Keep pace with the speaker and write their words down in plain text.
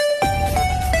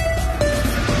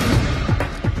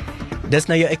Dis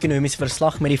nou jou ekonomiese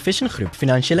verslag met die Vision Groep,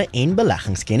 finansiële en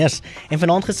beleggingskenners. En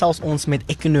vanaand gesels ons met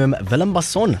ekonoom Willem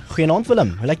Basson. Goeienaand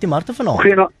Willem, hoe lyk die markte vanaand?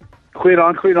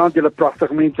 Goeienaand julle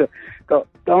pragtige mense.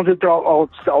 Daar is al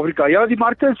Suid-Afrika. Ja, die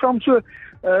markte is soms so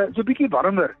 'n bietjie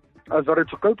warmer as wat dit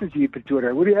so koud is hier in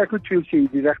Pretoria. Hoor jy, ek moet vir jou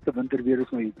sê, die regte winter weer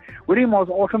is nou hier. Hoor jy, maar as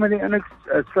algemeen die indeks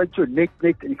sluit so net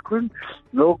in die groen,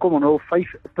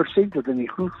 0,05% wat in die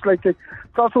groen gesluit het.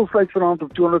 Basson sluit vanaand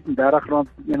op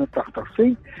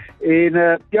R230.81.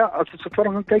 En ja, as ons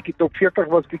verder gaan kyk, die top 40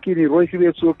 was bietjie in die rooi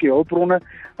gewees, so ook die hulpbronne.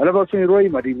 Hulle was in die rooi,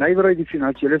 maar die nywerheid, die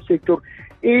finansiële sektor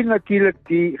en natuurlik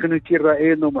die genoteerde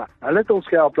eiendomme. Hulle het ons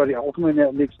gehelp dat die algemene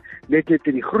indeks net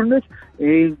in die groen is,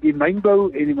 en die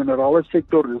mynbou en die minerale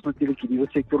sektor, dis natuurlik die nuwe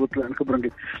sektor wat hulle ingebring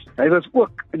het. Hy was ook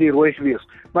in die rooi gewees.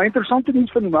 Maar interessante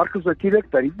nuus van die mark is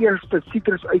natuurlik dat die eerste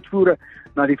sitrusuitvoere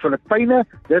na die Filippyne,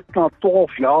 dit na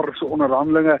 12 jaar se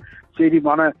onderhandelinge, sê die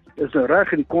manne is nou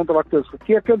reg en die kontrakte is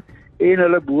geteken en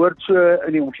hulle behoort so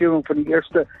in die omgewing van die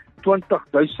eerste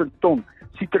 20,000 ton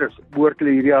sitrus behoort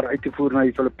hulle hierdie jaar uit te voer na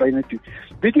die Filippyne toe.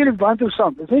 Weet julle wat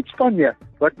interessant, is net Spanje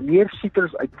wat meer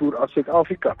sitrus uitvoer as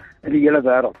Suid-Afrika in die hele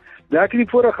wêreld. Nou ek het die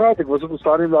voorreg gehad, ek was op 'n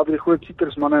stadium waar by die groot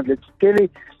sitrusmanne in Let's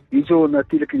hierso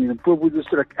natuurlik in die Limpopo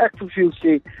distrik. Ek wil vir jou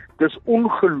sê, dis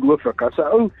ongelooflik. As 'n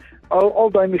ou al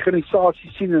daai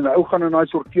mekanisasie sien en 'n ou gaan in daai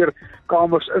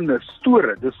sorteerkamers in, dis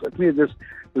store.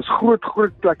 Dis groot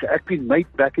plekke. Ek weet my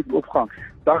bek het oopgang.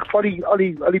 Daar val al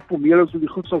die pomelos en die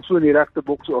goed so in die regte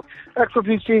boks op. Ek sou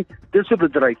vir sê, dis 'n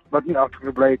bedryf wat nie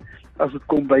agtergebly het as dit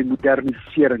kom by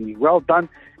modernisering nie. Wel dan,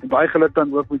 en baie geluk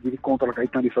dan ook met hierdie kontrak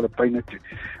uit na die Filippyne toe.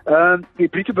 Die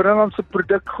bruto binnelandse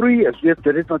produk groei, as weet,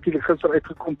 dit het natuurlik gister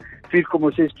uitgekom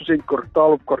 4,6%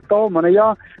 kwartaal op kwartaal, maar nou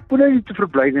ja, moet nie te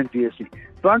verblydend wees nie.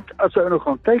 Want as jy nou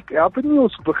gaan kyk, help dit nie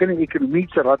ons begin 'n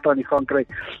ekonomiese rat aan die gang kry,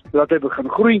 dat hy begin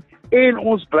groei, en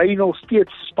ons bly nog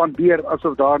steeds spandeer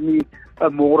asof daar nie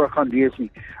 'n môre gaan wees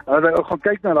nie. As jy gaan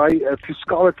kyk na daai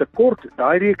fiskale tekort,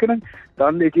 daai rekening,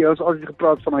 dan het jy ons altyd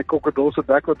gepraat van daai krokodil se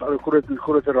bek wat al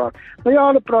groter raak. Nou ja,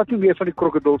 hulle praat nie meer van die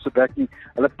krokodil se bek nie.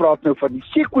 Hulle praat nou van die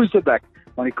seekoei se bek,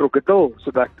 maar die krokodil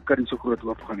se bek kan nie so groot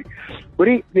oopgaan nie.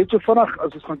 Hoorie, net so vinnig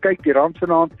as ons gaan kyk, die rand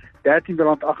vanaand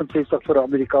R13.68 vir 'n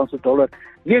Amerikaanse dollar,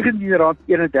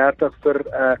 R19.31 vir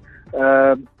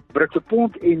 'n Britse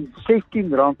pond en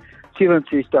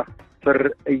R16.67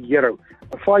 vir 'n euro.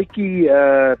 'n Faaitjie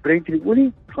Brent in die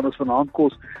olie gaan ons vanaand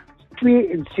kos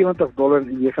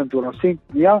 $72.29.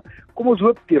 Ja, kom ons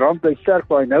hoop die rand bly sterk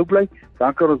waar hy nou bly,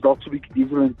 dan kan ons dalk so 'n bietjie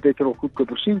diesel en petrol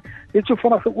goedkoper sien. Net so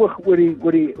vinnig 'n oog oor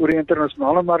die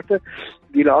internasionale markte.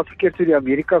 Die laaste keer toe die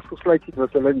Amerikas gesluit het,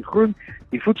 was hulle in die groen.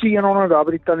 Die FTSE 100 daar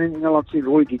by die tannie in Engeland sien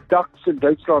rooi, die DAX in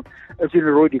Duitsland is in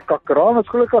rooi, die kakkeraan is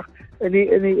gelukkig in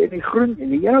die groen, en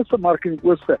die enigste mark in die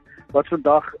ooste wat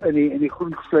vandag in die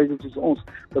groen gesluit het soos ons,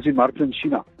 was die mark in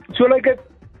China. So lyk dit,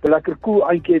 'n lekker koel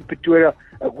eindjie in Pretoria.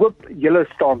 Ek hoop julle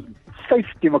staan styf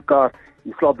te mekaar.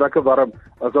 Jy slaap lekker warm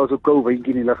as daar so koue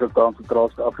windjie in die lug is daar in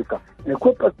Suid-Afrika. En ek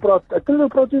hoop ek praat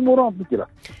weer môre aand met julle.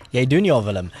 Jy doen ja,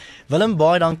 Willem. Willem,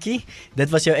 baie dankie. Dit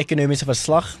was jou ekonomiese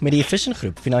verslag met die Vision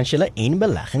Groep, finansiële en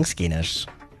beleggingskenners.